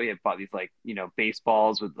 We had bought these like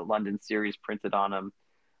baseballs with the London series printed on them.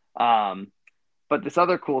 Um, But this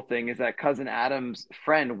other cool thing is that cousin Adam's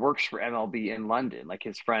friend works for MLB in London, like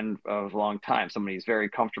his friend of a long time, somebody who's very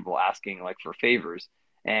comfortable asking like for favors.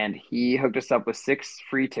 And he hooked us up with 6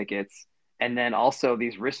 free tickets, and then also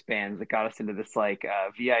these wristbands that got us into this like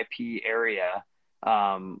VIP area,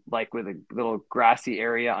 like with a little grassy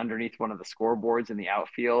area underneath one of the scoreboards in the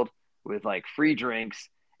outfield with like free drinks.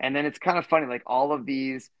 And then it's kind of funny, like all of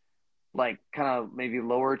these like kind of maybe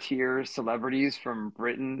lower tier celebrities from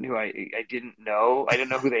Britain who I didn't know. I didn't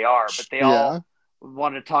know who they are, but they Yeah. all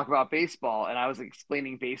wanted to talk about baseball, and I was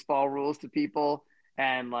explaining baseball rules to people.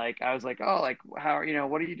 And like I was like, oh, like how are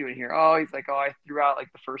what are you doing here? Oh, he's like, oh, I threw out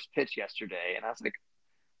like the first pitch yesterday, and I was like,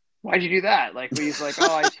 why'd you do that? Like he's like,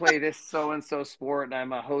 oh, I play this so and so sport, and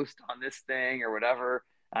I'm a host on this thing or whatever.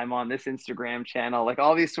 I'm on this Instagram channel, like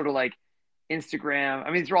all these sort of like Instagram.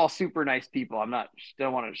 I mean, these are all super nice people. I'm not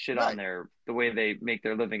don't want to shit on Right. the way they make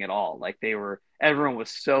their living at all. Like everyone was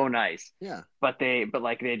so nice. Yeah. But they're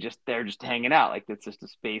just hanging out. Like it's just a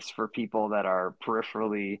space for people that are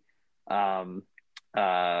peripherally um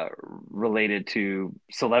uh related to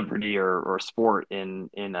celebrity or sport in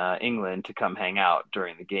England to come hang out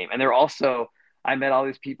during the game. And they're also I met all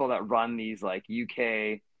these people that run these like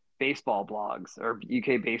UK baseball blogs or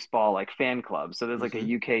UK baseball like fan clubs. So there's like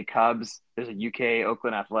a UK Cubs, there's a UK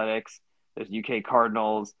Oakland Athletics, there's UK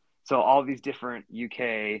Cardinals. So all these different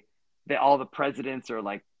all the presidents or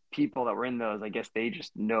like people that were in those, I guess they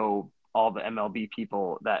just know all the MLB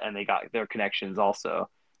people and they got their connections also.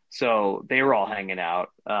 So they were all hanging out.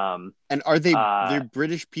 And are they're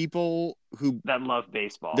British people who That love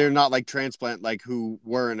baseball. they're not like transplant like who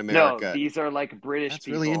were in No, America? these are like British That's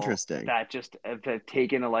people really interesting. that just have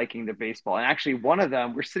taken a liking to baseball. And actually, one of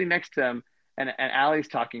them, we're sitting next to him, and Allie's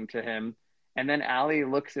talking to him. And then Allie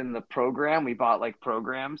looks in the program. We bought like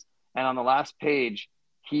programs. And on the last page,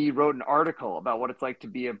 he wrote an article about what it's like to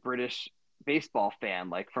be a British baseball fan,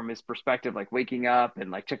 like from his perspective, like waking up and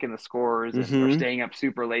like checking the scores or Mm-hmm. staying up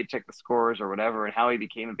super late, check the scores or whatever, and how he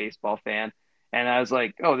became a baseball fan. And I was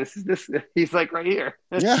like, oh, this is this. He's like right here.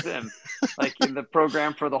 This Yeah. is him, like in the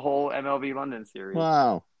program for the whole MLB London series.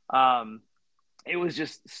 Wow. Um, it was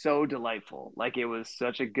just so delightful. Like it was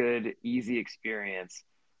such a good, easy experience.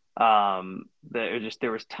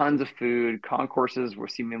 There was tons of food. Concourses were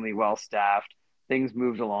seemingly well staffed. Things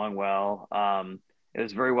moved along well. It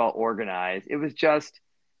was very well organized. It was just,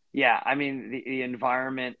 yeah. I mean, the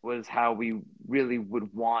environment was how we really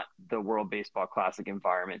would want the World Baseball Classic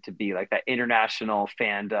environment to be, like that international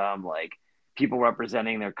fandom, like people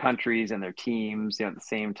representing their countries and their teams, at the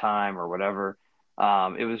same time or whatever.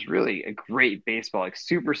 It was really a great baseball, like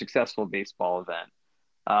super successful baseball event.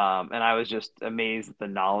 And I was just amazed at the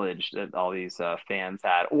knowledge that all these fans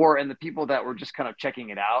had, and the people that were just kind of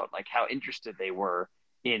checking it out, like how interested they were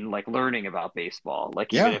in like learning about baseball,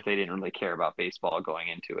 like even Yeah. if they didn't really care about baseball going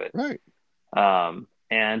into it. Right.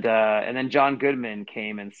 And then John Goodman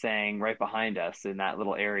came and sang right behind us in that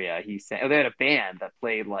little area. He sang. Oh, they had a band that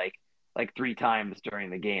played like 3 times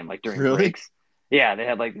during the game, like during Really? breaks. Yeah, they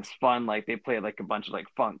had like this fun, like they played like a bunch of like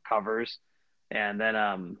funk covers, and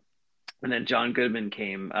then John Goodman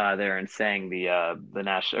came there and sang the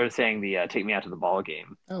national or sang the "Take Me Out to the Ball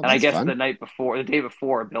Game." Oh, And I that's guess fun. the day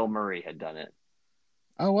before, Bill Murray had done it.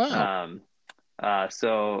 Oh, wow.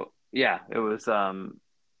 So yeah, it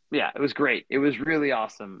was great. It was really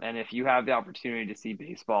awesome. And if you have the opportunity to see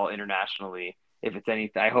baseball internationally, if it's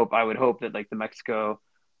anything, I would hope that like the Mexico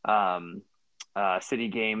um, city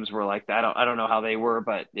games were like that. I don't know how they were,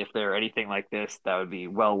 but if they're anything like this, that would be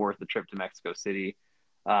well worth the trip to Mexico City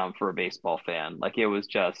for a baseball fan. Like it was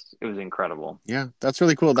incredible. Yeah, that's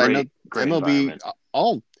really cool. I know Great MLB, environment.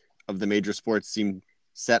 all of the major sports seem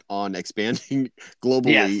set on expanding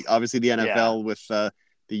globally. Yes. Obviously, the Yeah. NFL with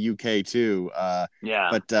the UK too. Yeah.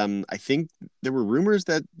 But I think there were rumors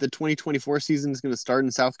that the 2024 season is going to start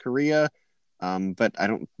in South Korea. But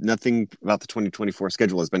nothing about the 2024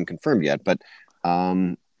 schedule has been confirmed yet. But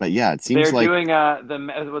yeah, it seems They're like doing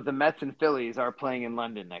the Mets and Phillies are playing in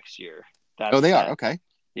London next year. they set. are. Okay.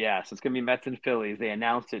 Yeah, so it's going to be Mets and Phillies. They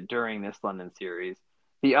announced it during this London series.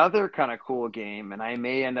 The other kind of cool game, and I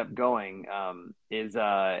may end up going, is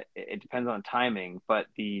it depends on timing, but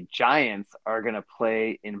the Giants are going to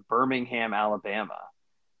play in Birmingham, Alabama,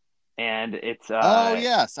 and it's Oh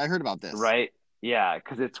yes, I heard about this. right, yeah,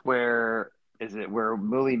 because it's where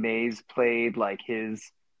Willie Mays played like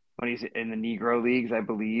his when he's in the Negro leagues, I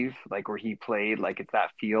believe, like where he played, like it's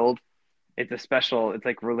that field. It's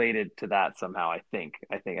like related to that somehow. I think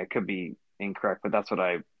I could be incorrect, but that's what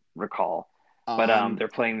I recall. But Um, they're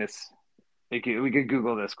playing this. We could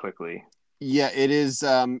Google this quickly. Yeah, it is.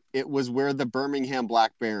 It was where the Birmingham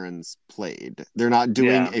Black Barons played. They're not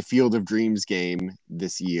doing a Field of Dreams game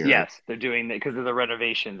this year. Yes, they're doing that because of the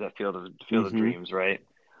renovations at Field of Dreams, right?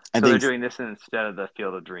 I So think they're doing this instead of the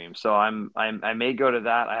Field of Dreams. So I may go to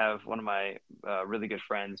that. I have one of my really good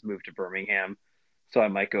friends moved to Birmingham, so I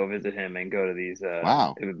might go visit him and go to these.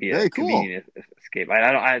 wow, It would be very a cool. convenient escape.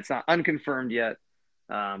 I don't. It's not unconfirmed yet,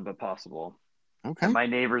 but possible. Okay. And my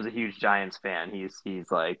neighbor's a huge Giants fan. He's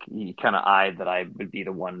like he kind of eyed that I would be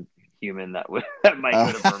the one human that would that might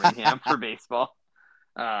go to Birmingham for baseball.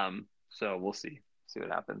 So we'll see what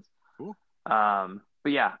happens. Cool.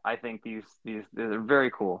 But yeah, I think these they're very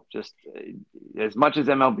cool. Just as much as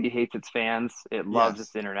MLB hates its fans, it loves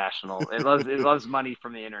its international. It loves money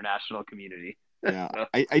from the international community. Yeah,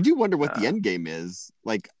 I do wonder what the end game is.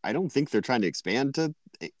 Like, I don't think they're trying to expand to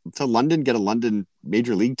London, get a London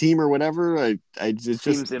major league team or whatever. It seems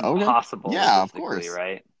just impossible. Okay. Yeah, of course,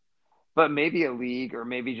 right? But maybe a league, or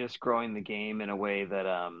maybe just growing the game in a way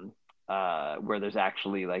that where there's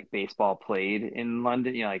actually like baseball played in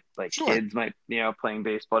London. You know, like sure. kids might playing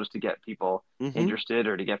baseball just to get people interested,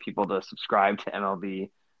 or to get people to subscribe to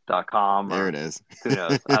MLB.com. There it is. Who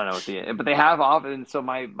knows? I don't know but they have often. So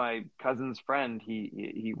my cousin's friend,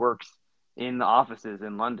 he works in the offices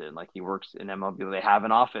in London. Like, he works in MLB. They have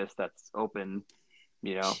an office that's open,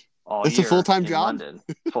 all that's year. A full-time in job. London.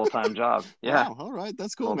 Full-time job. Yeah. Wow, all right,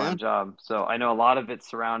 that's cool, full-time man. job. So I know a lot of it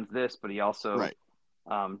surrounds this, but he also right.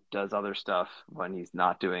 Does other stuff when he's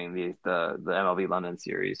not doing the MLB London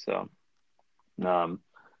series. So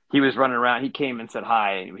he was running around. He came and said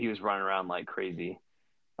hi. He was running around like crazy.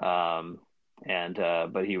 But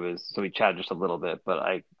we chatted just a little bit, but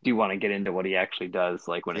I do want to get into what he actually does,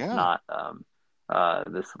 like when it's not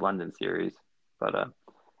this London series. But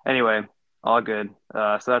anyway, all good.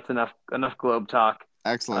 So that's enough globe talk.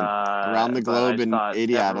 Excellent. Around the globe in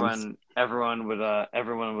 80 atoms. Everyone would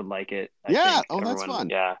like it. I think. That's fun.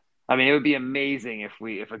 Yeah. I mean, it would be amazing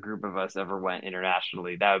if a group of us ever went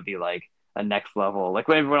internationally. That would be like a next level. Like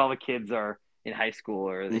when all the kids are in high school,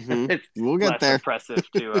 or it's we'll get less there. Impressive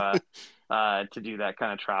to do that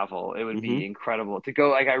kind of travel. It would be incredible to go.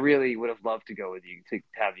 Like, I really would have loved to go with you, to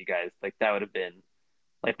have you guys. Like, that would have been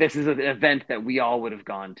like, this is an event that we all would have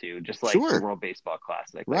gone to, just like the World Baseball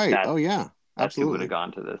Classic. Right. Like, yeah. That's who would have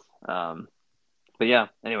gone to this. But yeah,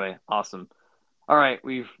 anyway, awesome. All right,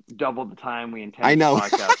 we've doubled the time we intended the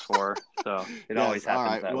podcast for, so it always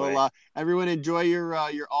happens that way. Everyone enjoy your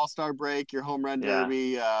All-Star break, your home run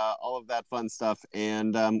derby, all of that fun stuff,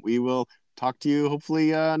 and we will talk to you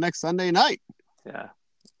hopefully next Sunday night. Yeah.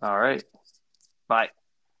 All right. Bye.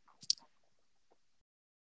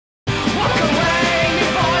 Walk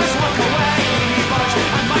away, boys, walk away, boys,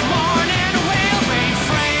 and by morning we'll be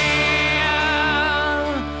free.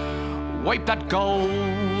 Wipe that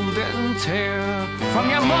golden tear from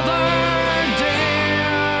your mother, dear,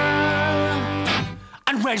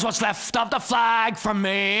 and raise what's left of the flag for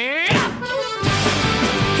me.